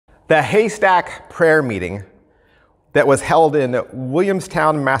The Haystack Prayer Meeting that was held in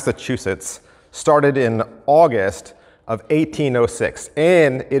Williamstown, Massachusetts, started in August of 1806,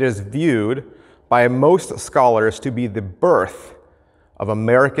 and it is viewed by most scholars to be the birth of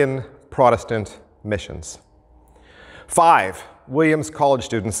American Protestant missions. 5 Williams College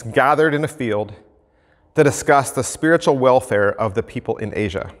students gathered in a field to discuss the spiritual welfare of the people in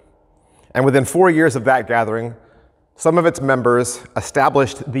Asia. And within 4 years of that gathering, some of its members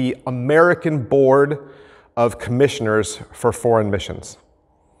established the American Board of Commissioners for Foreign Missions.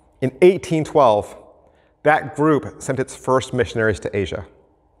 In 1812, that group sent its first missionaries to Asia.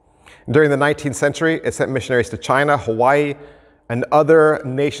 During the 19th century, it sent missionaries to China, Hawaii, and other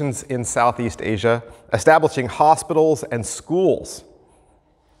nations in Southeast Asia, establishing hospitals and schools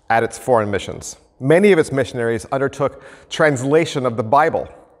at its foreign missions. Many of its missionaries undertook translation of the Bible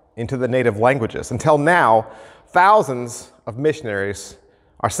into the native languages. Until now, thousands of missionaries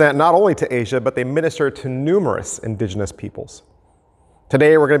are sent not only to Asia, but they minister to numerous indigenous peoples.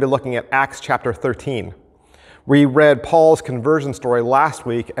 Today, we're going to be looking at Acts chapter 13. We read Paul's conversion story last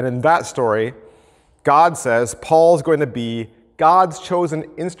week, and in that story, God says Paul's going to be God's chosen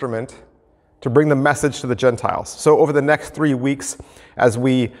instrument to bring the message to the Gentiles. So over the next 3 weeks, as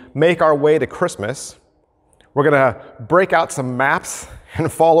we make our way to Christmas, we're going to break out some maps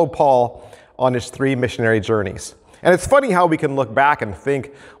and follow Paul on his 3 missionary journeys. And it's funny how we can look back and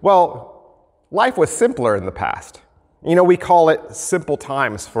think, well, life was simpler in the past. You know, we call it simple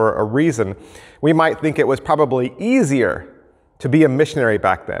times for a reason. We might think it was probably easier to be a missionary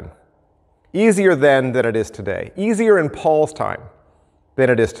back then. Easier then than it is today. Easier in Paul's time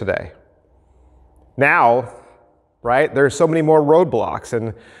than it is today. Now, right, there's so many more roadblocks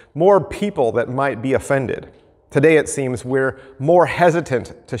and more people that might be offended. Today, it seems we're more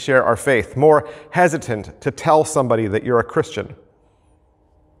hesitant to share our faith, more hesitant to tell somebody that you're a Christian.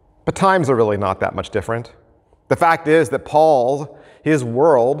 But times are really not that much different. The fact is that his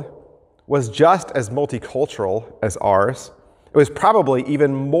world was just as multicultural as ours. It was probably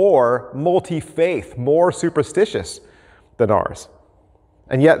even more multi-faith, more superstitious than ours.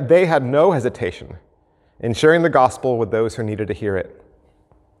 And yet they had no hesitation in sharing the gospel with those who needed to hear it.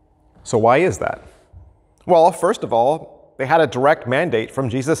 So why is that? Well, first of all, they had a direct mandate from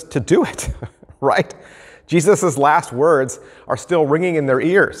Jesus to do it, right? Jesus' last words are still ringing in their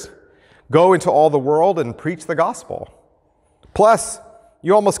ears. Go into all the world and preach the gospel. Plus,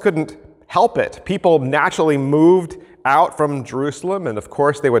 you almost couldn't help it. People naturally moved out from Jerusalem, and of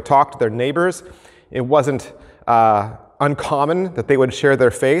course they would talk to their neighbors. It wasn't uncommon that they would share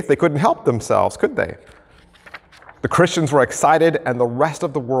their faith. They couldn't help themselves, could they? The Christians were excited, and the rest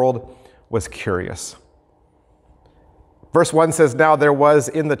of the world was curious. Verse 1 says, Now there was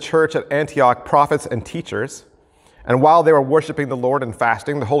in the church at Antioch prophets and teachers, and while they were worshiping the Lord and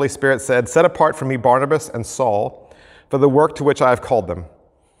fasting, the Holy Spirit said, Set apart for me Barnabas and Saul for the work to which I have called them.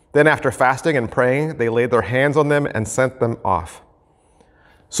 Then after fasting and praying, they laid their hands on them and sent them off.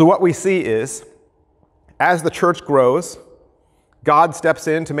 So what we see is, as the church grows, God steps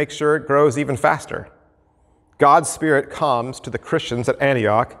in to make sure it grows even faster. God's Spirit comes to the Christians at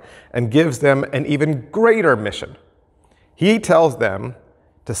Antioch and gives them an even greater mission. He tells them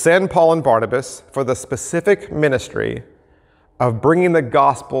to send Paul and Barnabas for the specific ministry of bringing the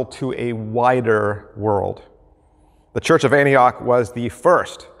gospel to a wider world. The church of Antioch was the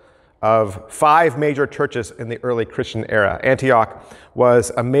first of 5 major churches in the early Christian era. Antioch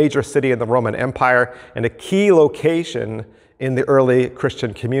was a major city in the Roman Empire and a key location in the early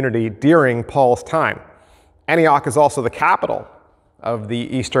Christian community during Paul's time. Antioch is also the capital of the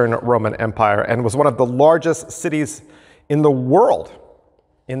Eastern Roman Empire and was one of the largest cities in the world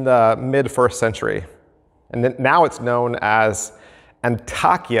in the mid-1st century. And now it's known as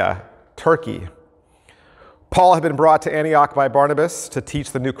Antakya, Turkey. Paul had been brought to Antioch by Barnabas to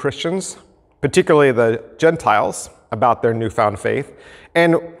teach the new Christians, particularly the Gentiles, about their newfound faith.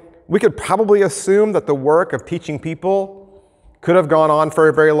 And we could probably assume that the work of teaching people could have gone on for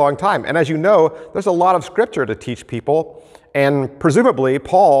a very long time. And as you know, there's a lot of scripture to teach people. And presumably,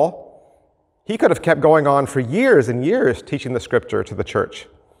 Paul, he could have kept going on for years and years teaching the scripture to the church.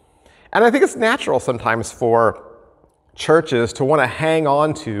 And I think it's natural sometimes for churches to want to hang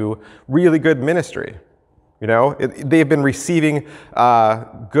on to really good ministry. You know, they've been receiving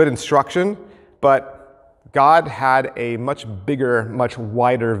good instruction, but God had a much bigger, much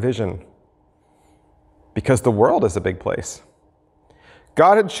wider vision because the world is a big place.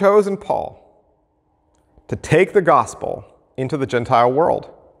 God had chosen Paul to take the gospel into the Gentile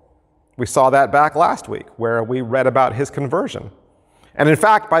world. We saw that back last week where we read about his conversion. And in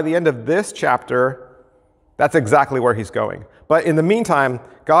fact, by the end of this chapter, That's exactly where he's going. But in the meantime,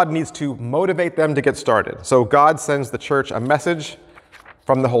 God needs to motivate them to get started. So God sends the church a message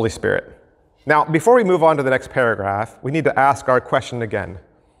from the Holy Spirit. Now, before we move on to the next paragraph, we need to ask our question again.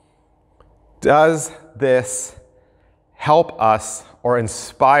 Does this help us or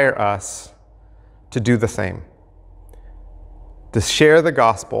inspire us to do the same? To share the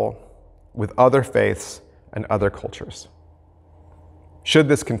gospel with other faiths and other cultures? Should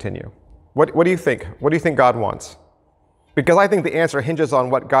this continue? What do you think? What do you think God wants? Because I think the answer hinges on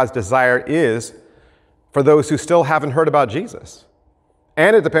what God's desire is for those who still haven't heard about Jesus.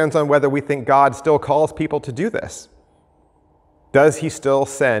 And it depends on whether we think God still calls people to do this. Does he still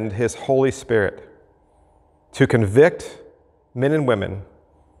send his Holy Spirit to convict men and women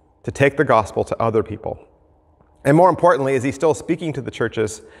to take the gospel to other people? And more importantly, is he still speaking to the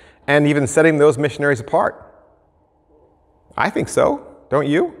churches and even setting those missionaries apart? I think so. Don't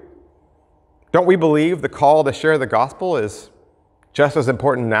you? Don't we believe the call to share the gospel is just as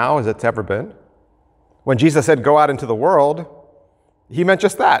important now as it's ever been? When Jesus said, go out into the world, he meant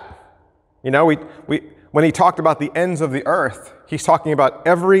just that. You know, when he talked about the ends of the earth, he's talking about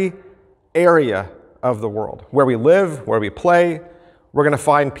every area of the world. Where we live, where we play, we're going to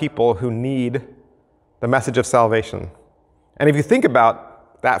find people who need the message of salvation. And if you think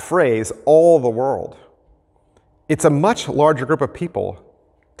about that phrase, all the world, it's a much larger group of people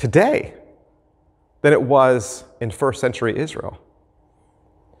today than it was in first century Israel.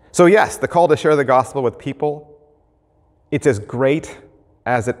 So yes, the call to share the gospel with people, it's as great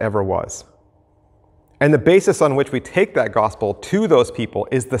as it ever was. And the basis on which we take that gospel to those people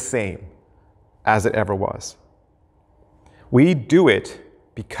is the same as it ever was. We do it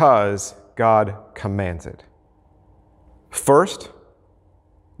because God commands it. First,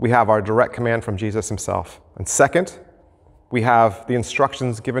 we have our direct command from Jesus himself. And second, we have the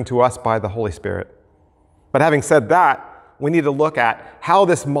instructions given to us by the Holy Spirit. But having said that, we need to look at how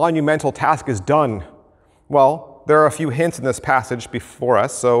this monumental task is done. Well, there are a few hints in this passage before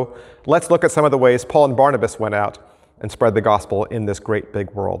us, so let's look at some of the ways Paul and Barnabas went out and spread the gospel in this great big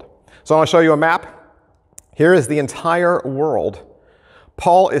world. So I want to show you a map. Here is the entire world.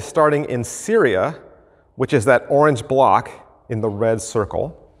 Paul is starting in Syria, which is that orange block in the red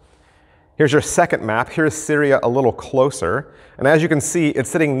circle. Here's your second map. Here's Syria a little closer. And as you can see, it's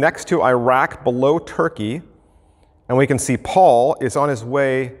sitting next to Iraq below Turkey. And we can see Paul is on his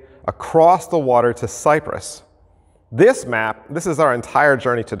way across the water to Cyprus. This map, this is our entire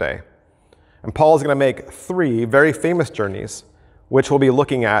journey today. And Paul is going to make 3 very famous journeys, which we'll be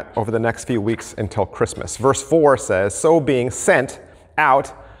looking at over the next few weeks until Christmas. Verse 4 says, so being sent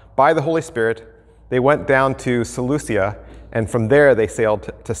out by the Holy Spirit, they went down to Seleucia, and from there they sailed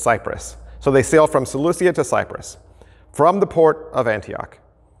to Cyprus. So they sailed from Seleucia to Cyprus, from the port of Antioch,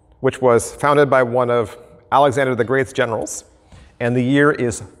 which was founded by one of Alexander the Great's generals, and the year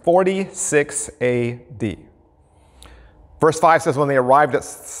is 46 AD. Verse 5 says, when they arrived at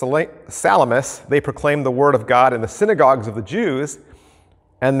Salamis, they proclaimed the word of God in the synagogues of the Jews,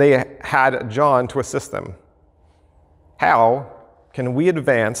 and they had John to assist them. How can we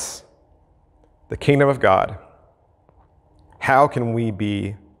advance the kingdom of God? How can we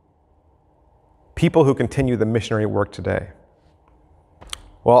be people who continue the missionary work today?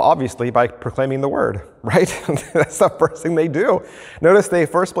 Well, obviously by proclaiming the word, right? That's the first thing they do. Notice the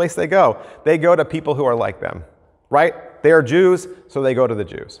first place they go to people who are like them, right? They are Jews, so they go to the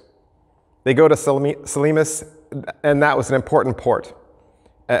Jews. They go to Salamis, and that was an important port.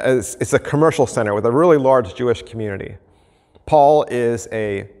 It's a commercial center with a really large Jewish community. Paul is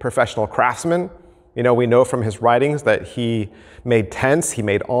a professional craftsman. You know, we know from his writings that he made tents, he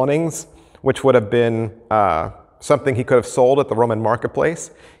made awnings, which would have been something he could have sold at the Roman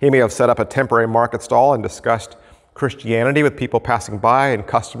marketplace. He may have set up a temporary market stall and discussed Christianity with people passing by and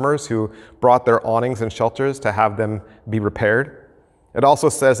customers who brought their awnings and shelters to have them be repaired. It also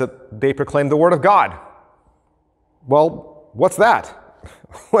says that they proclaimed the word of God. Well, what's that?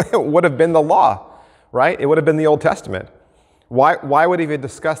 It would have been the law, right? It would have been the Old Testament. Why would he even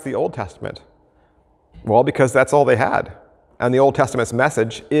discuss the Old Testament? Well, because that's all they had. And the Old Testament's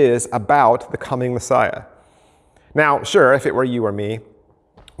message is about the coming Messiah. Now, sure, if it were you or me,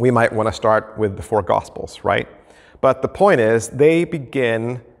 we might want to start with the 4 Gospels, right? But the point is, they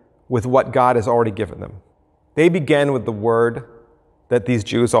begin with what God has already given them. They begin with the word that these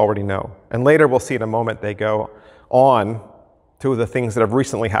Jews already know. And later, we'll see in a moment, they go on to the things that have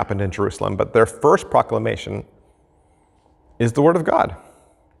recently happened in Jerusalem. But their first proclamation is the word of God.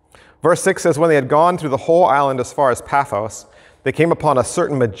 Verse 6 says, when they had gone through the whole island as far as Paphos, they came upon a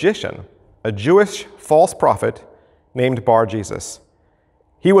certain magician, a Jewish false prophet named Bar-Jesus.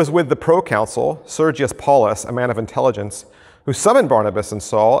 He was with the proconsul, Sergius Paulus, a man of intelligence, who summoned Barnabas and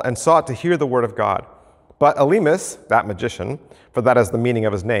Saul and sought to hear the word of God. But Elymas, that magician, for that is the meaning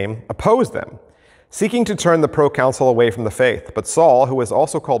of his name, opposed them, seeking to turn the proconsul away from the faith. But Saul, who was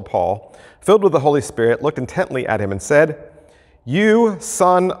also called Paul, filled with the Holy Spirit, looked intently at him and said, "You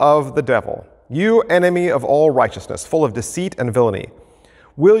son of the devil, you enemy of all righteousness, full of deceit and villainy,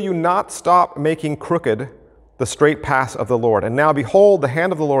 will you not stop making crooked the straight paths of the Lord? And now behold, the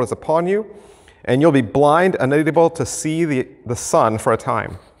hand of the Lord is upon you, and you'll be blind and unable to see the sun for a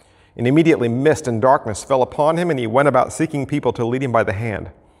time." And immediately mist and darkness fell upon him, and he went about seeking people to lead him by the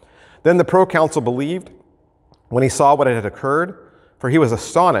hand. Then the proconsul believed when he saw what had occurred, for he was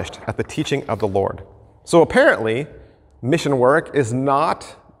astonished at the teaching of the Lord. So apparently, mission work is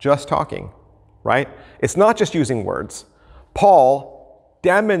not just talking, right? It's not just using words. Paul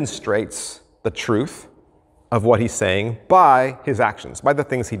demonstrates the truth of what he's saying by his actions, by the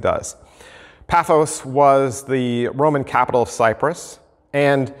things he does. Paphos was the Roman capital of Cyprus,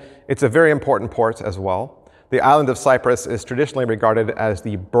 and it's a very important port as well. The island of Cyprus is traditionally regarded as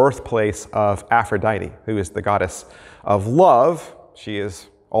the birthplace of Aphrodite, who is the goddess of love. She is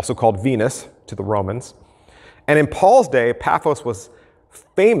also called Venus to the Romans. And in Paul's day, Paphos was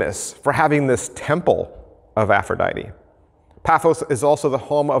famous for having this temple of Aphrodite. Paphos is also the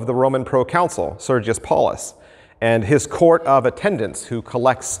home of the Roman proconsul, Sergius Paulus, and his court of attendants who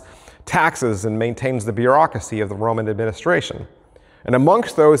collects taxes and maintains the bureaucracy of the Roman administration. And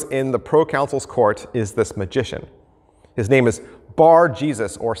amongst those in the proconsul's court is this magician. His name is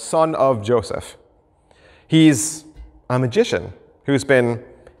Bar-Jesus, or son of Joseph. He's a magician who's been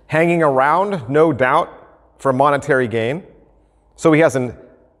hanging around, no doubt, for monetary gain. So he has an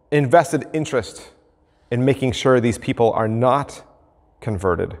invested interest in making sure these people are not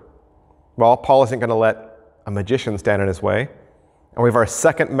converted. Well, Paul isn't going to let a magician stand in his way. And we have our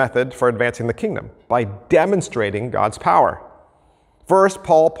second method for advancing the kingdom, by demonstrating God's power. First,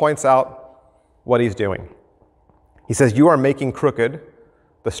 Paul points out what he's doing. He says, "You are making crooked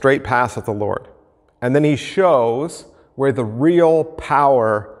the straight paths of the Lord." And then he shows where the real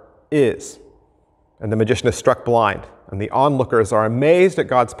power is. And the magician is struck blind, and the onlookers are amazed at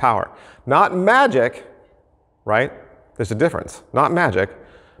God's power. Not magic, right? There's a difference. Not magic,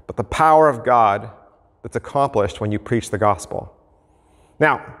 but the power of God that's accomplished when you preach the gospel.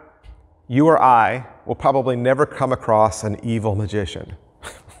 Now, you or I will probably never come across an evil magician.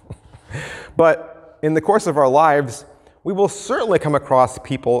 But in the course of our lives, we will certainly come across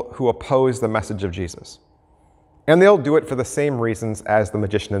people who oppose the message of Jesus. And they'll do it for the same reasons as the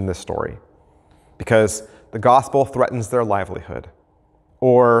magician in this story. Because the gospel threatens their livelihood,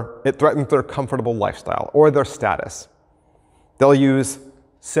 or it threatens their comfortable lifestyle, or their status. They'll use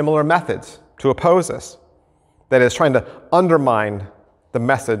similar methods to oppose us. That is, trying to undermine the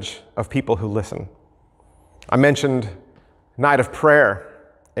message of people who listen. I mentioned Night of Prayer,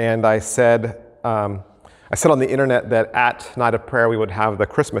 and I said on the internet that at Night of Prayer we would have the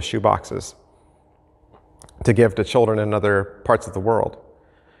Christmas shoe boxes to give to children in other parts of the world.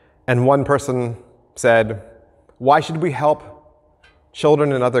 And one person said, "Why should we help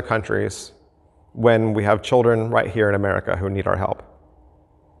children in other countries when we have children right here in America who need our help?"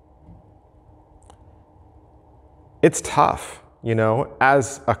 It's tough. You know,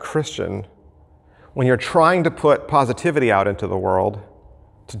 as a Christian, when you're trying to put positivity out into the world,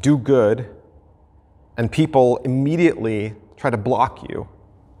 to do good, and people immediately try to block you,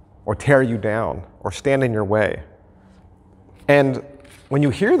 or tear you down, or stand in your way. And when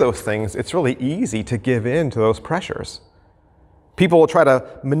you hear those things, it's really easy to give in to those pressures. People will try to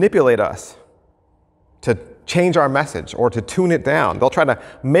manipulate us to change our message, or to tune it down. They'll try to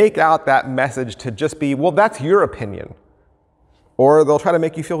make out that message to just be, well, that's your opinion. Or they'll try to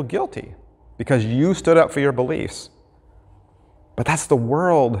make you feel guilty because you stood up for your beliefs. But that's the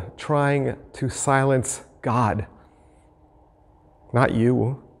world trying to silence God, not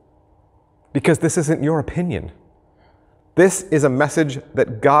you. Because this isn't your opinion. This is a message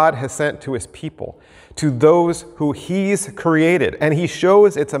that God has sent to his people, to those who he's created. And he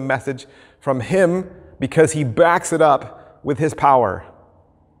shows it's a message from him because he backs it up with his power.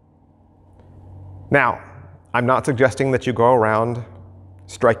 Now, I'm not suggesting that you go around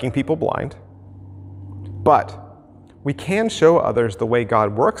striking people blind, but we can show others the way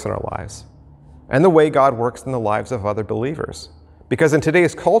God works in our lives and the way God works in the lives of other believers. Because in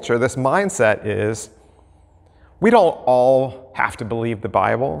today's culture, this mindset is, we don't all have to believe the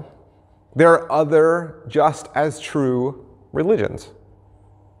Bible. There are other just as true religions.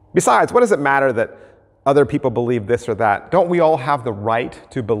 Besides, what does it matter that other people believe this or that? Don't we all have the right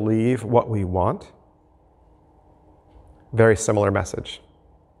to believe what we want? Very similar message.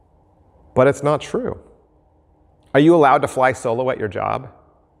 but it's not true. Are you allowed to fly solo at your job?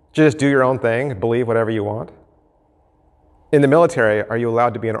 Just do your own thing, believe whatever you want? In the military, are you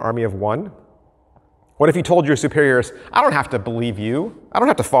allowed to be an army of one? What if you told your superiors, I don't have to believe you, I don't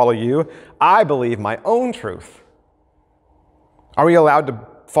have to follow you, I believe my own truth? Are we allowed to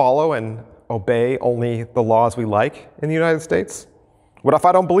follow and obey only the laws we like in the United States? What if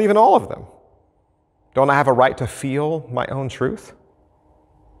I don't believe in all of them? Don't I have a right to feel my own truth?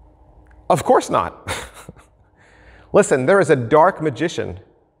 Of course not. Listen, there is a dark magician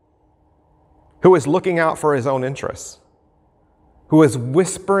who is looking out for his own interests, who is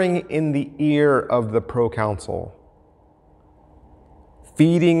whispering in the ear of the proconsul,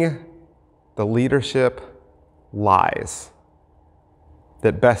 feeding the leadership lies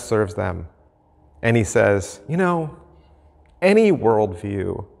that best serves them. And he says, you know, any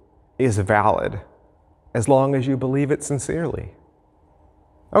worldview is valid as long as you believe it sincerely.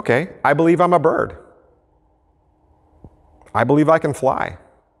 Okay, I believe I'm a bird. I believe I can fly.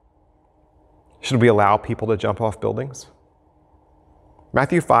 Should we allow people to jump off buildings?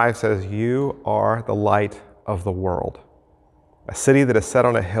 Matthew 5 says, you are the light of the world. A city that is set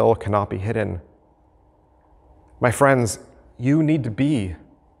on a hill cannot be hidden. My friends, you need to be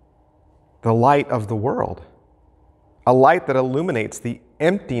the light of the world. A light that illuminates the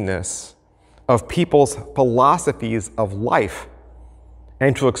emptiness of people's philosophies of life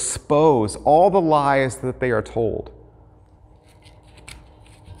and to expose all the lies that they are told.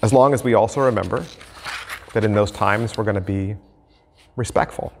 As long as we also remember that in those times we're going to be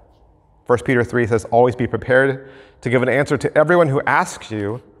respectful. 1 Peter 3 says, always be prepared to give an answer to everyone who asks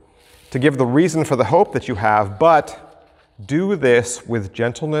you, to give the reason for the hope that you have, but do this with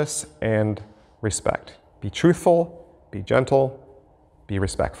gentleness and respect. Be truthful, be gentle, be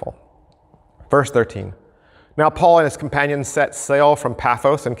respectful. Verse 13. Now Paul and his companions set sail from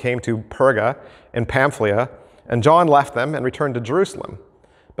Paphos and came to Perga in Pamphylia, and John left them and returned to Jerusalem.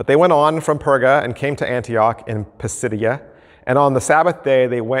 But they went on from Perga and came to Antioch in Pisidia, and on the Sabbath day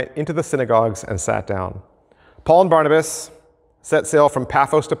they went into the synagogues and sat down. Paul and Barnabas set sail from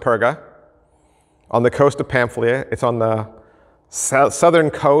Paphos to Perga on the coast of Pamphylia. It's on the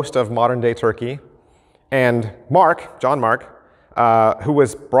southern coast of modern-day Turkey. And John Mark, who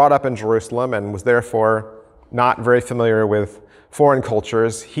was brought up in Jerusalem and was therefore not very familiar with foreign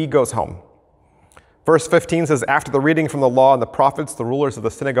cultures, he goes home. Verse 15 says, after the reading from the law and the prophets, the rulers of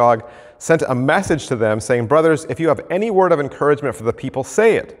the synagogue sent a message to them saying, brothers, if you have any word of encouragement for the people,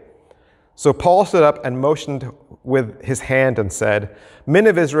 say it. So Paul stood up and motioned with his hand and said, men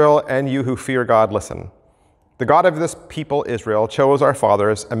of Israel and you who fear God, listen. The God of this people, Israel, chose our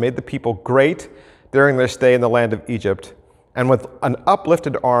fathers and made the people great during their stay in the land of Egypt. And with an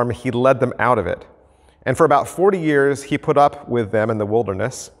uplifted arm, he led them out of it. And for about 40 years, he put up with them in the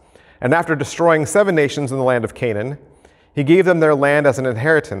wilderness. And after destroying 7 nations in the land of Canaan, he gave them their land as an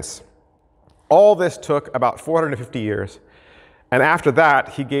inheritance. All this took about 450 years. And after that,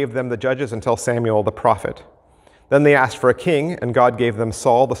 he gave them the judges until Samuel the prophet. Then they asked for a king, and God gave them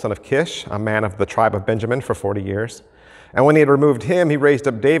Saul, the son of Kish, a man of the tribe of Benjamin, for 40 years. And when he had removed him, he raised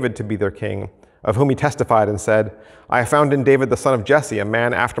up David to be their king, of whom he testified and said, I have found in David the son of Jesse, a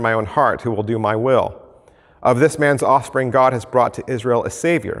man after my own heart, who will do my will. Of this man's offspring, God has brought to Israel a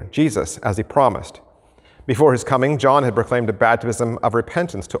Savior, Jesus, as he promised. Before his coming, John had proclaimed a baptism of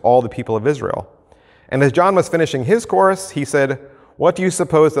repentance to all the people of Israel. And as John was finishing his course, he said, what do you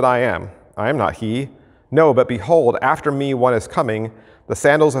suppose that I am? I am not he. No, but behold, after me one is coming, the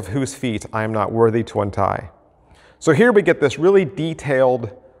sandals of whose feet I am not worthy to untie. So here we get this really detailed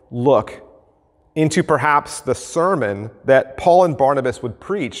look into perhaps the sermon that Paul and Barnabas would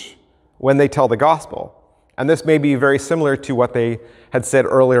preach when they tell the gospel. And this may be very similar to what they had said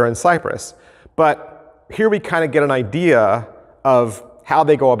earlier in Cyprus. But here we kind of get an idea of how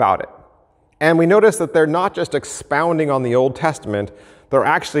they go about it. And we notice that they're not just expounding on the Old Testament, they're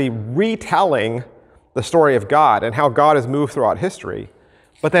actually retelling the story of God and how God has moved throughout history,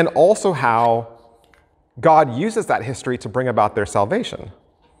 but then also how God uses that history to bring about their salvation.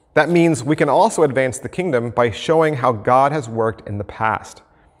 That means we can also advance the kingdom by showing how God has worked in the past.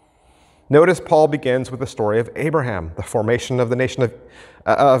 Notice Paul begins with the story of Abraham, the formation of the nation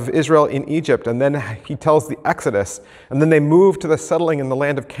of Israel in Egypt, and then he tells the Exodus, and then they move to the settling in the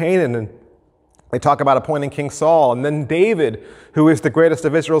land of Canaan, and they talk about appointing King Saul, and then David, who is the greatest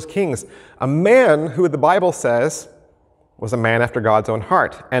of Israel's kings, a man who the Bible says was a man after God's own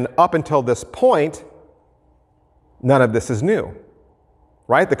heart. And up until this point, none of this is new,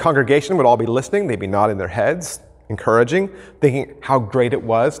 right? The congregation would all be listening, they'd be nodding their heads, encouraging, thinking how great it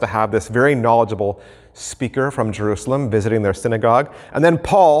was to have this very knowledgeable, speaker from Jerusalem visiting their synagogue. And then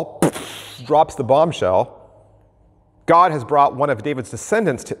Paul drops the bombshell. God has brought one of David's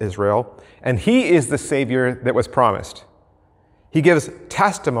descendants to Israel, and he is the Savior that was promised. He gives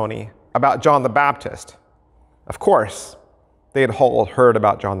testimony about John the Baptist. Of course, they had all heard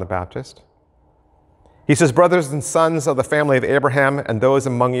about John the Baptist. He says, brothers and sons of the family of Abraham and those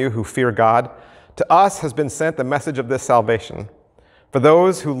among you who fear God, to us has been sent the message of this salvation. For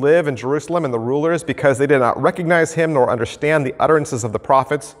those who live in Jerusalem and the rulers, because they did not recognize him nor understand the utterances of the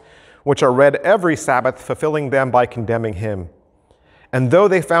prophets, which are read every Sabbath, fulfilling them by condemning him. And though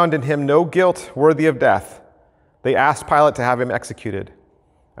they found in him no guilt worthy of death, they asked Pilate to have him executed.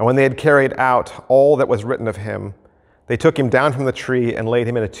 And when they had carried out all that was written of him, they took him down from the tree and laid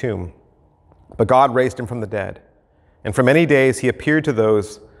him in a tomb. But God raised him from the dead. And for many days he appeared to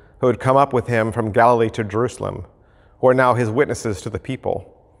those who had come up with him from Galilee to Jerusalem, who are now his witnesses to the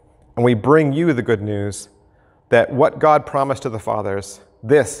people. And we bring you the good news that what God promised to the fathers,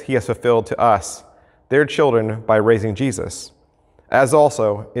 this he has fulfilled to us, their children, by raising Jesus. As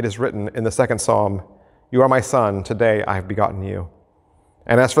also it is written in the second Psalm, you are my son, today I have begotten you.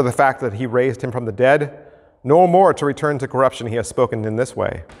 And as for the fact that he raised him from the dead, no more to return to corruption, he has spoken in this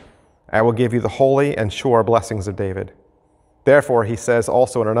way, I will give you the holy and sure blessings of David. Therefore, he says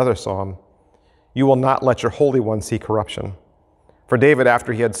also in another psalm, you will not let your Holy One see corruption. For David,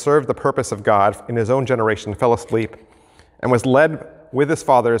 after he had served the purpose of God in his own generation, fell asleep and was led with his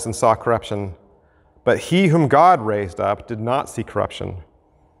fathers and saw corruption. But he whom God raised up did not see corruption.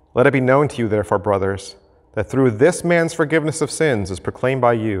 Let it be known to you, therefore, brothers, that through this man's forgiveness of sins is proclaimed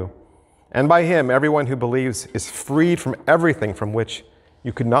by you, and by him everyone who believes is freed from everything from which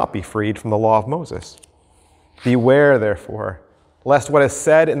you could not be freed from the law of Moses. Beware, therefore, lest what is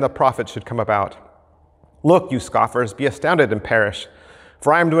said in the prophets should come about. Look, you scoffers, be astounded and perish,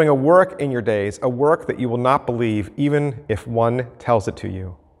 for I am doing a work in your days, a work that you will not believe, even if one tells it to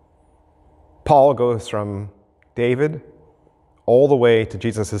you. Paul goes from David all the way to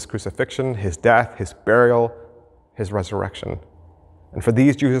Jesus' crucifixion, his death, his burial, his resurrection. And for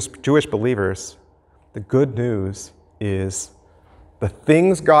these Jewish believers, the good news is the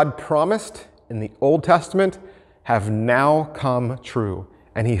things God promised in the Old Testament have now come true.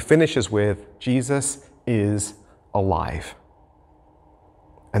 And he finishes with, Jesus is alive.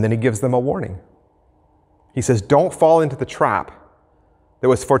 And then he gives them a warning. He says, don't fall into the trap that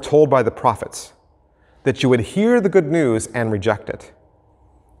was foretold by the prophets, that you would hear the good news and reject it.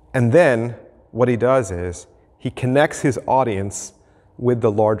 And then what he does is he connects his audience with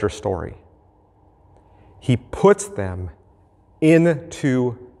the larger story. He puts them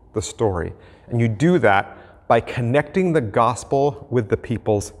into the story. And you do that by connecting the gospel with the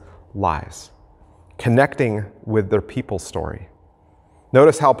people's lives, connecting with their people's story.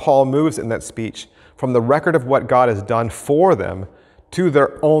 Notice how Paul moves in that speech from the record of what God has done for them to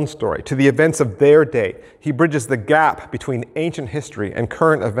their own story, to the events of their day. He bridges the gap between ancient history and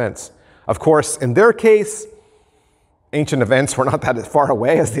current events. Of course, in their case, ancient events were not that far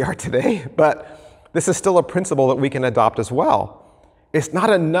away as they are today, but this is still a principle that we can adopt as well. It's not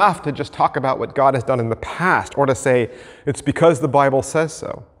enough to just talk about what God has done in the past or to say it's because the Bible says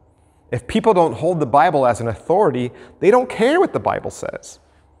so. If people don't hold the Bible as an authority, they don't care what the Bible says.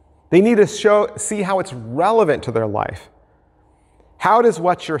 They need to see how it's relevant to their life. How does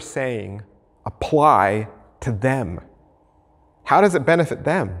what you're saying apply to them? How does it benefit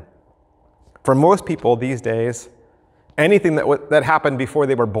them? For most people these days, anything that happened before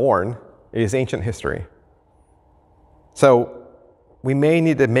they were born is ancient history. So we may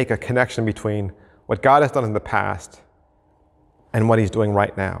need to make a connection between what God has done in the past and what he's doing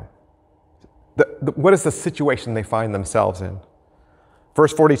right now. What is the situation they find themselves in?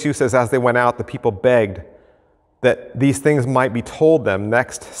 Verse 42 says, as they went out, the people begged that these things might be told them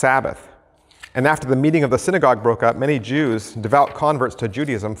next Sabbath. And after the meeting of the synagogue broke up, many Jews, devout converts to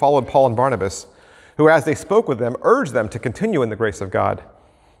Judaism, followed Paul and Barnabas, who, as they spoke with them, urged them to continue in the grace of God.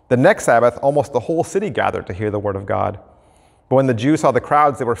 The next Sabbath, almost the whole city gathered to hear the word of God. But when the Jews saw the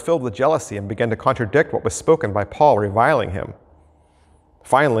crowds, they were filled with jealousy and began to contradict what was spoken by Paul, reviling him.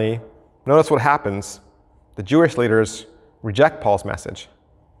 Finally, notice what happens. The Jewish leaders reject Paul's message.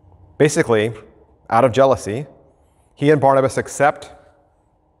 Basically, out of jealousy, he and Barnabas accept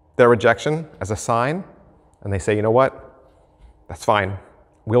their rejection as a sign, and they say, you know what? That's fine.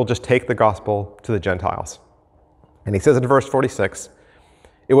 We'll just take the gospel to the Gentiles. And he says in verse 46,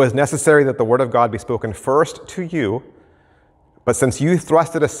 it was necessary that the word of God be spoken first to you, but since you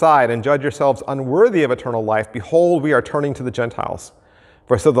thrust it aside and judge yourselves unworthy of eternal life, behold, we are turning to the Gentiles.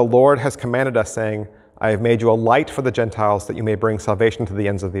 For so the Lord has commanded us, saying, I have made you a light for the Gentiles, that you may bring salvation to the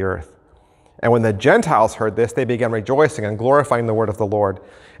ends of the earth. And when the Gentiles heard this, they began rejoicing and glorifying the word of the Lord.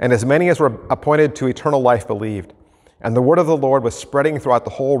 And as many as were appointed to eternal life believed. And the word of the Lord was spreading throughout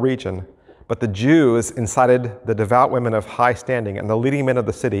the whole region. But the Jews incited the devout women of high standing and the leading men of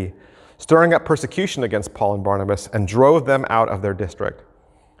the city, stirring up persecution against Paul and Barnabas, and drove them out of their district.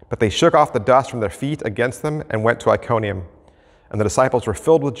 But they shook off the dust from their feet against them and went to Iconium. And the disciples were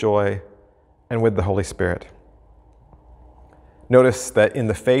filled with joy and with the Holy Spirit. Notice that in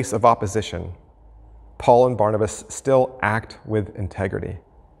the face of opposition, Paul and Barnabas still act with integrity,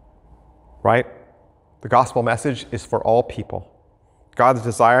 right? The gospel message is for all people. God's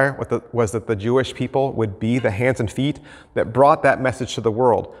desire was that the Jewish people would be the hands and feet that brought that message to the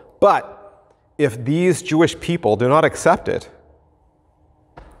world. But if these Jewish people do not accept it,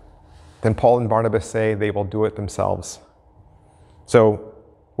 then Paul and Barnabas say they will do it themselves. So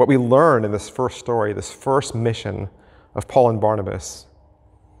what we learn in this first story, this first mission of Paul and Barnabas,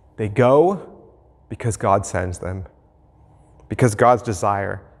 they go because God sends them. Because God's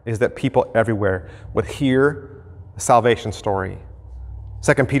desire is that people everywhere would hear the salvation story.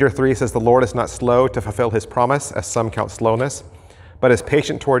 2 Peter 3 says, "The Lord is not slow to fulfill his promise, as some count slowness, but is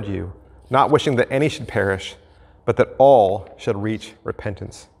patient toward you, not wishing that any should perish, but that all should reach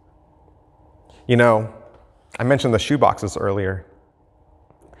repentance." You know, I mentioned the shoeboxes earlier.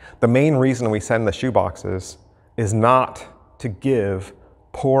 The main reason we send the shoeboxes is not to give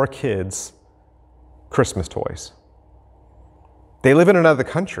poor kids Christmas toys. They live in another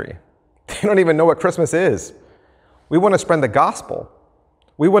country. They don't even know what Christmas is. We want to spread the gospel.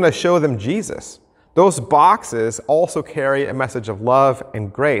 We want to show them Jesus. Those boxes also carry a message of love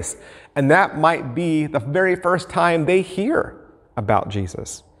and grace. And that might be the very first time they hear about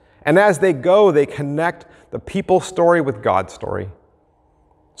Jesus. And as they go, they connect the people's story with God's story,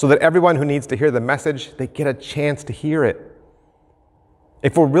 so that everyone who needs to hear the message, they get a chance to hear it.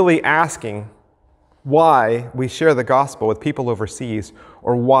 If we're really asking why we share the gospel with people overseas,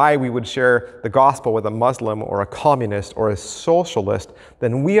 or why we would share the gospel with a Muslim or a communist or a socialist,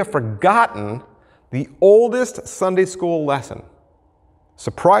 then we have forgotten the oldest Sunday school lesson,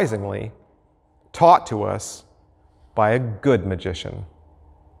 surprisingly, taught to us by a good magician.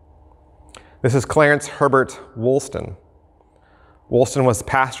 This is Clarence Herbert Woolston. Woolston was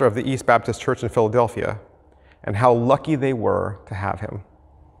pastor of the East Baptist Church in Philadelphia, and how lucky they were to have him.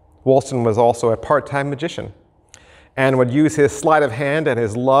 Woolston was also a part-time magician and would use his sleight of hand and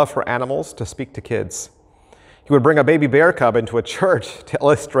his love for animals to speak to kids. He would bring a baby bear cub into a church to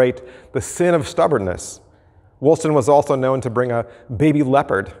illustrate the sin of stubbornness. Woolston was also known to bring a baby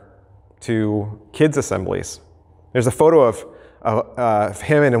leopard to kids' assemblies. There's a photo of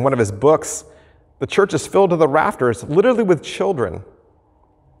him in one of his books. The church is filled to the rafters, literally with children,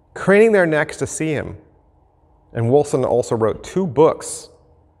 craning their necks to see him. And Woolston also wrote 2 books,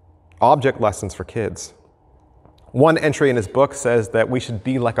 object lessons for kids. One entry in his book says that we should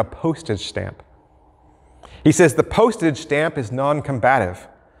be like a postage stamp. He says the postage stamp is non-combative.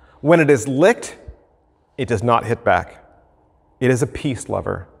 When it is licked, it does not hit back. It is a peace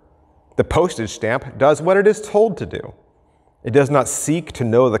lover. The postage stamp does what it is told to do. It does not seek to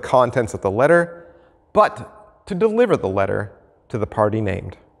know the contents of the letter, but to deliver the letter to the party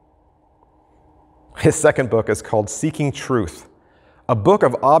named. His second book is called Seeking Truth, a book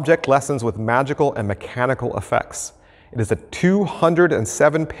of object lessons with magical and mechanical effects. It is a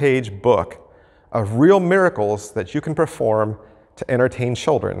 207-page book of real miracles that you can perform to entertain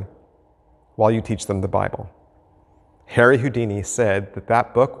children while you teach them the Bible. Harry Houdini said that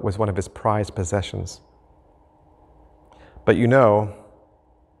that book was one of his prized possessions. But you know,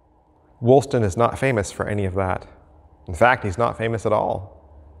 Woolston is not famous for any of that. In fact, he's not famous at all.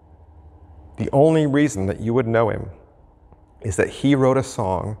 The only reason that you would know him is that he wrote a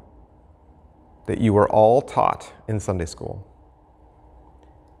song that you were all taught in Sunday school.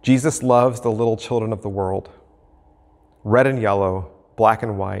 Jesus loves the little children of the world. Red and yellow, black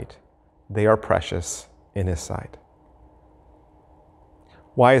and white, they are precious in his sight.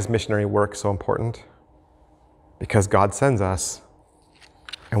 Why is missionary work so important? Because God sends us,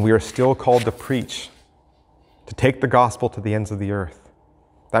 and we are still called to preach, to take the gospel to the ends of the earth.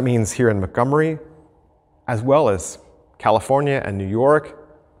 That means here in Montgomery, as well as California and New York,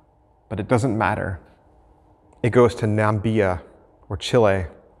 but it doesn't matter. It goes to Namibia or Chile.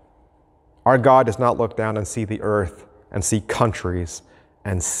 Our God does not look down and see the earth and see countries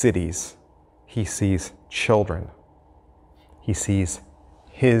and cities. He sees children. He sees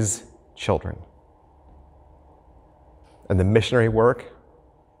his children. And the missionary work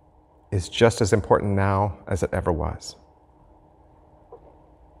is just as important now as it ever was.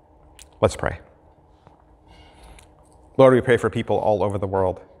 Let's pray. Lord, we pray for people all over the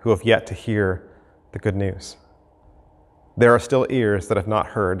world. who have yet to hear the good news. There are still ears that have not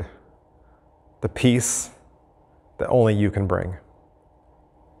heard the peace that only you can bring.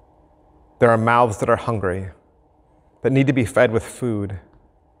 There are mouths that are hungry, that need to be fed with food,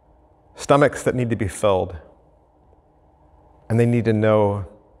 stomachs that need to be filled, and they need to know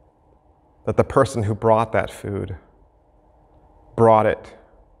that the person who brought that food brought it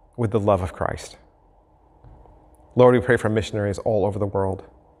with the love of Christ. Lord, we pray for missionaries all over the world,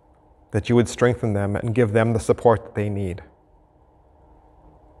 that you would strengthen them and give them the support that they need.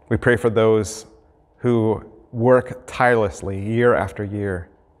 We pray for those who work tirelessly year after year,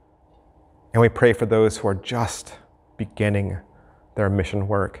 and we pray for those who are just beginning their mission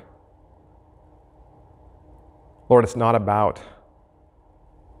work. Lord, it's not about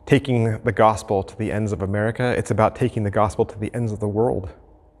taking the gospel to the ends of America. It's about taking the gospel to the ends of the world,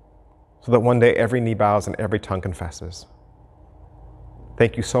 so that one day every knee bows and every tongue confesses.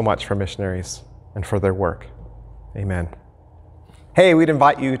 Thank you so much for missionaries and for their work. Amen. Hey, we'd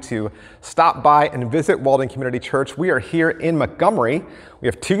invite you to stop by and visit Walden Community Church. We are here in Montgomery. We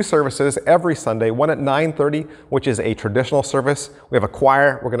have 2 services every Sunday, one at 9:30, which is a traditional service. We have a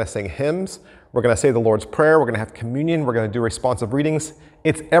choir. We're going to sing hymns. We're going to say the Lord's Prayer. We're going to have communion. We're going to do responsive readings.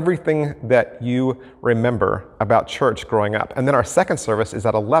 It's everything that you remember about church growing up. And then our second service is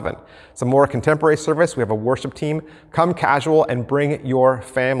at 11. It's a more contemporary service. We have a worship team. Come casual and bring your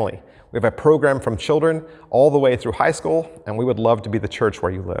family. We have a program from children all the way through high school, and we would love to be the church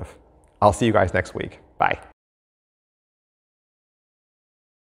where you live. I'll see you guys next week. Bye.